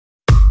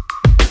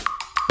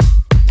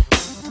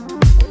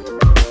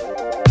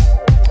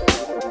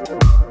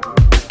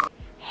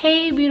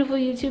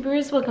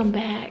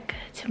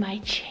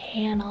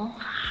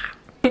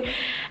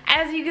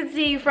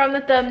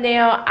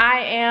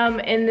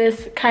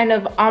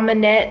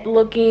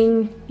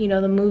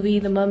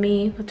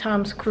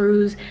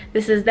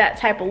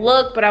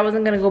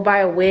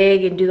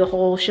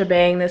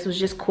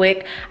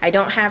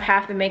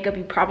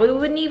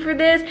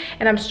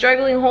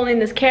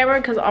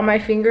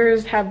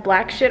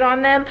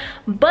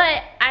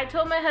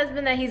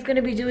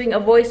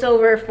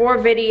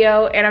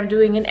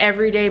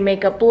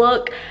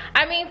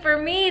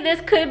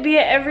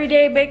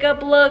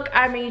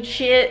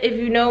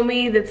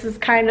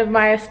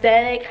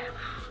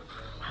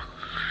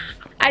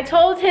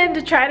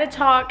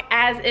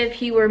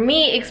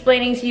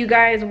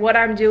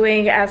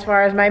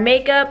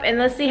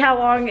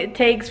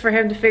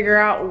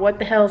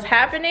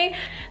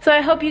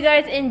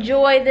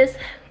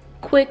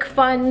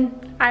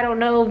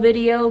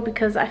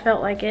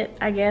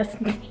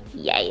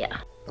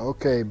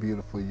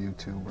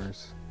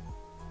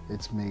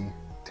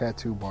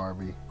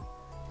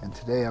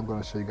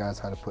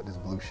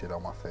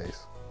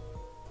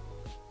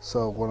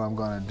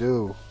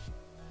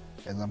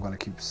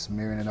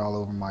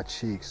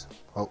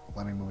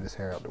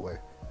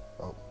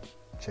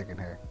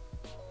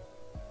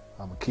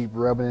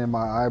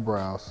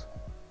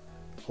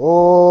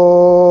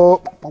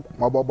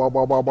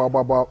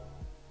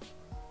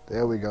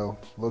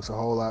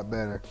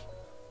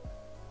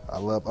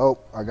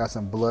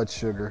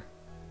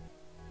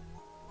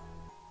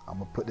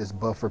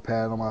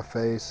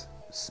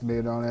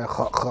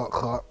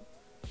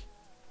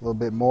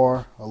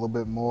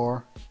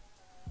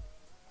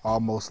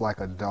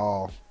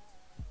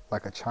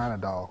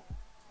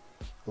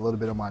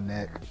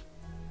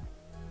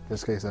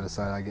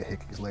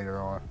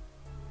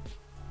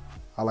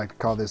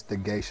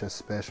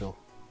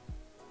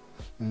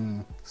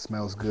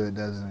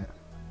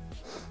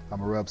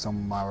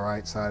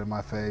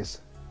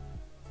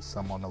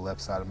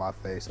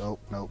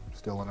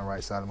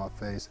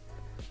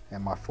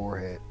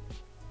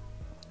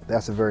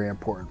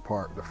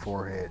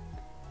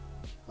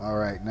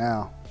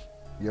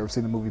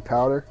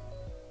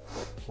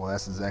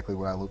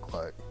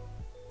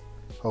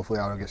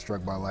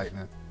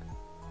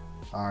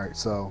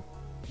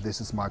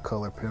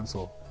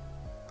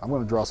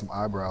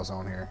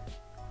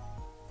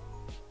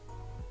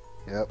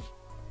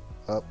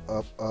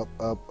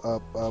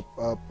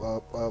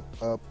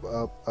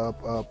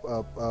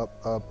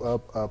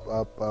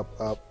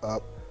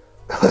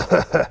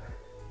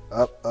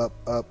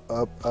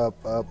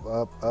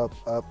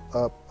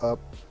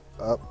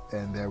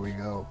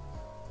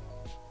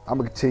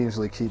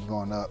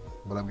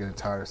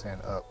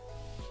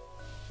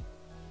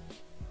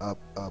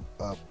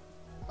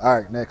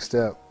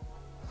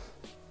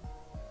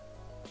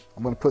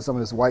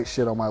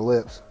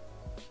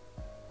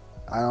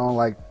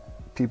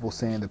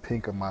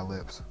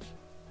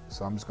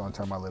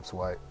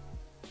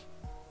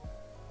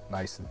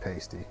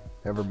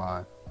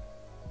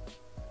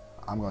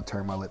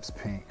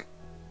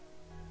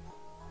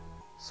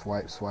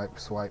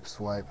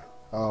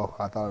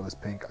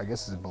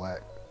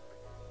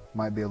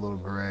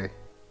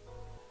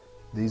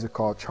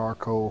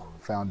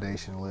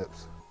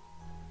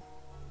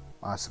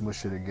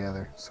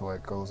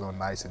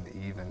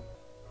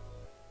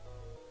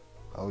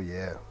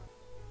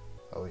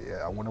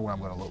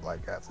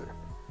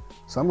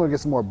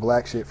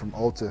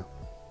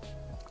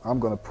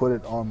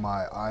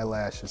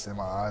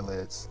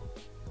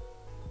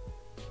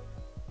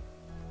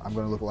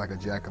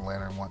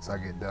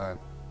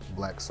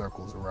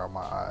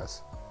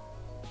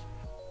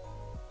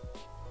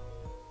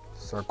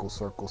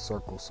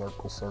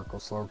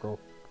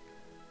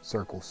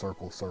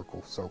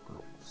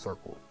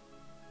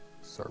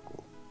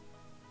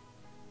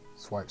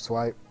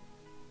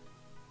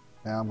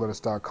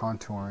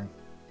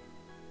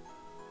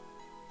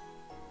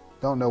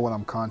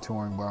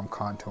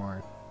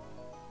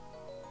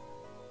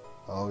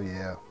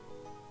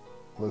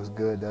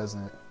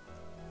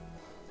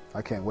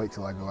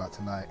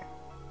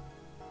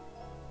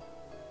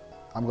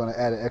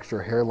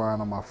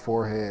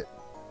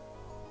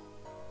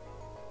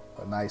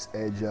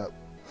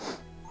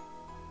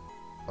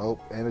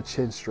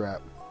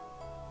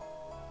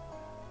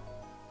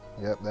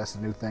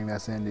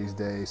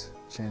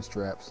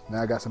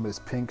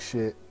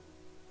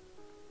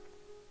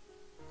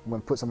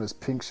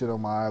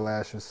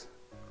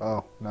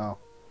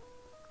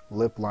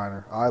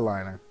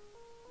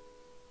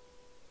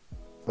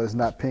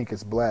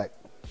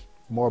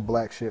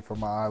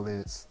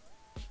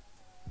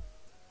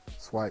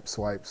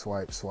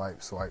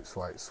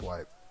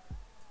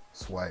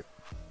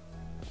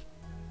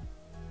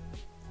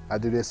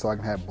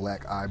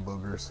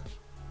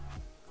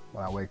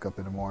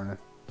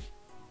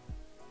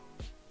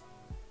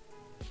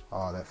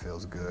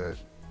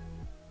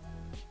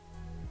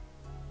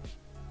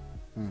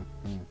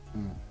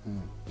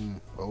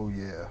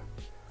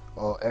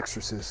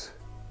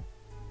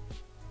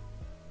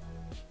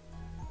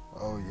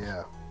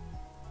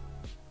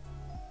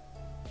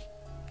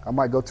I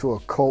might go to a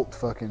cult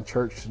fucking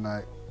church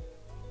tonight.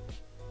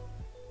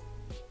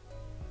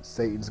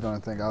 Satan's gonna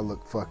think I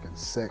look fucking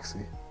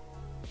sexy.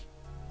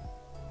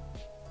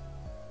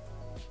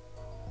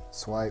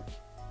 Swipe,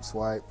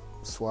 swipe,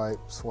 swipe,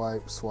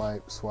 swipe,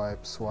 swipe,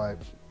 swipe,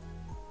 swipe.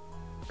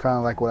 Kind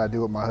of like what I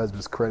do with my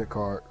husband's credit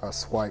card. I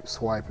swipe,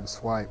 swipe, and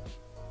swipe.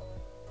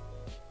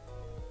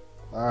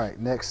 Alright,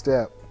 next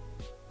step.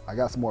 I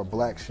got some more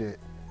black shit.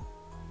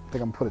 I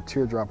think I'm gonna put a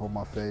teardrop on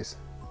my face.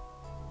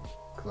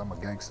 Because I'm a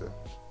gangster.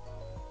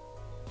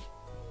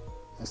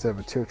 Instead of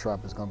a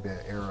teardrop, it's gonna be an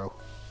arrow.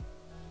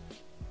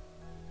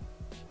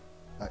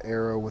 An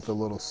arrow with a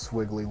little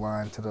swiggly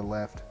line to the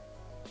left.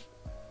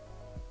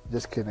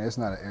 Just kidding, it's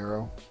not an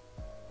arrow.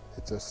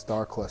 It's a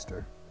star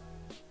cluster.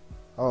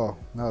 Oh,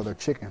 no, they're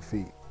chicken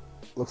feet.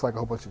 Looks like a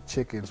whole bunch of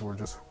chickens were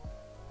just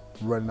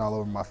running all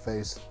over my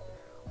face.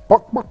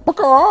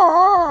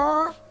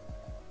 Oh,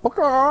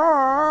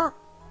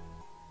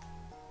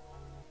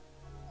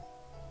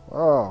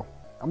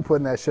 I'm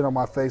putting that shit on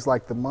my face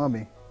like the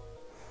mummy.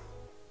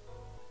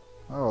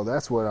 Oh,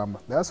 that's what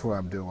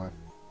I'm doing.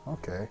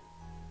 Okay.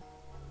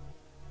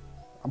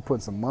 I'm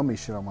putting some mummy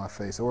shit on my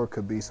face, or it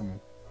could be some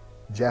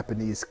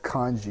Japanese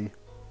kanji.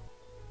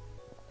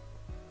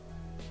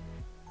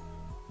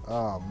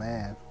 Oh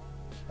man.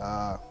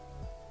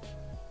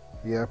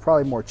 Yeah,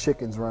 probably more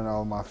chickens running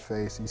all over my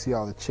face. You see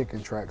all the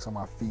chicken tracks on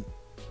my feet.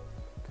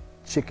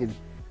 Chicken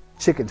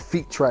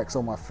feet tracks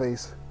on my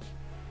face.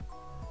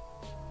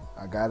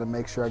 I gotta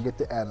make sure I get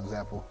the Adam's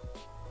apple.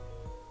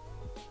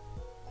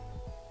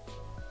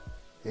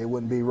 It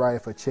wouldn't be right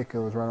if a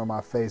chicken was running on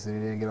my face and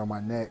it didn't get on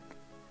my neck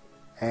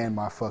and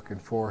my fucking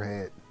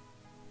forehead.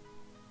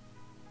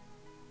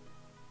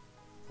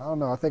 I don't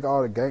know, I think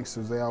all the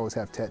gangsters, they always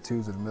have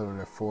tattoos in the middle of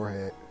their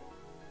forehead.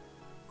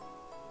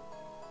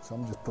 So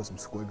I'm just put some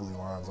squiggly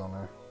lines on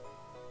there.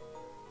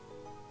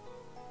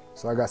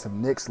 So I got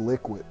some NYX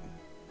liquid.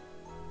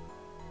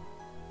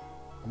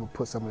 I'm gonna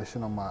put some of this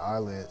shit on my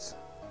eyelids.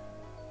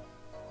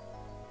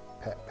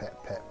 Pat,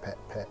 pat, pat, pat,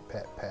 pat,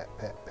 pat, pat,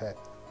 pat, pat.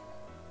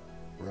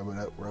 Rub it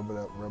up, rub it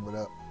up, rub it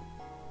up.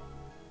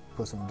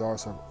 Put some dark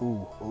circles.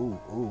 Ooh, ooh,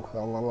 ooh.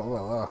 La, la, la,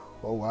 la, la.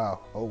 Oh wow,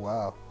 oh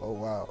wow, oh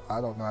wow.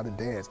 I don't know how to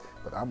dance,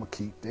 but I'm gonna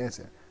keep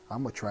dancing.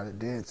 I'm gonna try to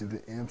dance to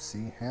the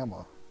MC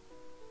Hammer.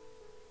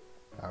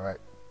 All right.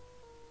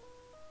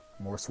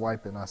 More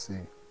swiping, I see.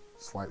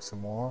 Swipe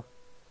some more.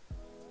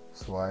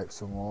 Swipe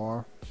some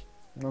more.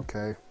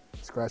 Okay.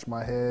 Scratch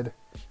my head.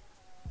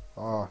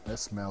 Oh, that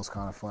smells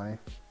kind of funny.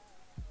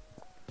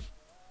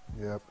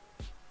 Yep.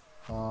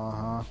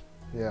 Uh-huh.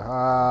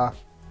 Yeah.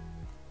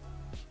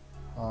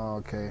 Oh,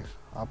 okay.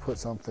 I'll put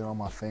something on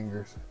my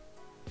fingers.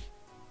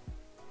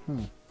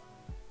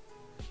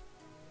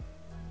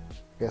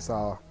 Guess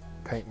I'll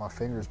paint my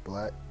fingers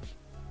black.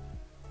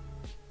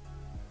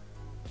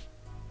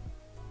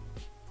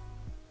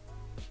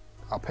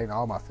 I'll paint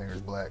all my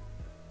fingers black.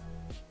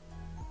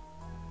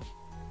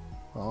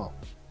 Oh,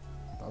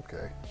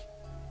 okay.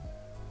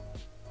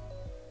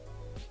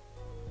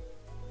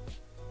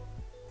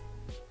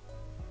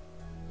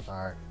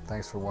 Alright,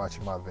 thanks for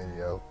watching my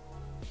video.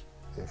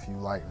 If you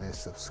like this,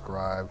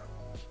 subscribe.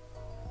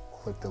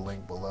 Click the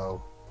link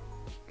below.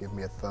 Give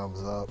me a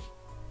thumbs up.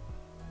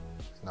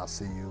 And I'll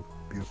see you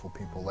beautiful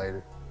people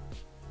later.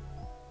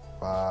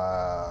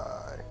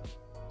 Bye.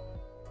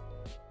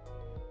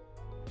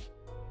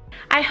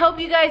 I hope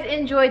you guys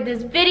enjoyed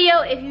this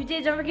video. If you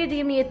did, don't forget to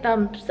give me a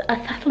thumbs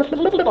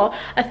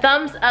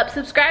up.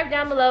 Subscribe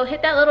down below.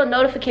 Hit that little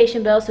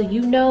notification bell so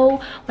you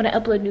know when I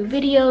upload new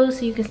videos,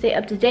 so you can stay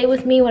up to date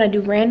with me when I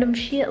do random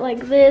shit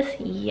like this.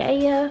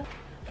 Yeah.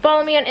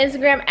 Follow me on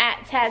Instagram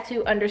at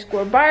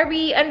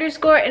tattoo_Barbie_.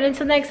 And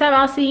until next time,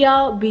 I'll see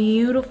y'all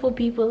beautiful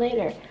people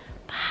later.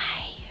 Bye.